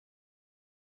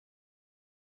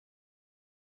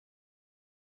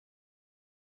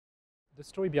The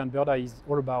story behind Bird.i is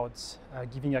all about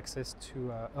giving access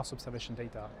to Earth observation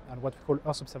data. And what we call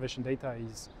Earth observation data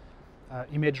is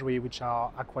imagery which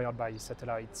are acquired by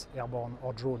satellites, airborne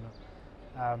or drone.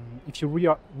 If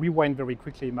you rewind very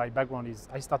quickly, my background is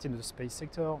I started in the space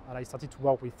sector and I started to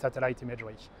work with satellite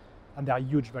imagery. And there are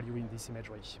huge value in this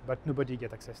imagery, but nobody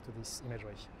gets access to this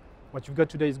imagery. What you've got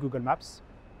today is Google Maps,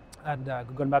 and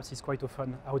Google Maps is quite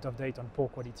often out of date and poor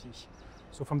quality.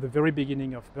 So from the very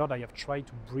beginning of Bird.i, I've tried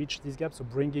to bridge this gap, so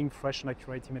bringing fresh and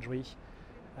accurate imagery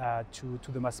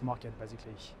to the mass market,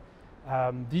 basically.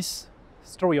 This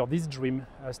story or this dream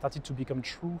started to become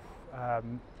true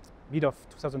mid of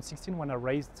 2016 when I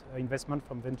raised investment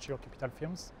from venture capital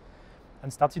firms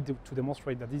and started to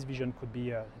demonstrate that this vision could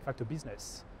be, in fact, a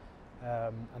business.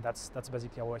 And that's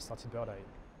basically how I started Bird.i.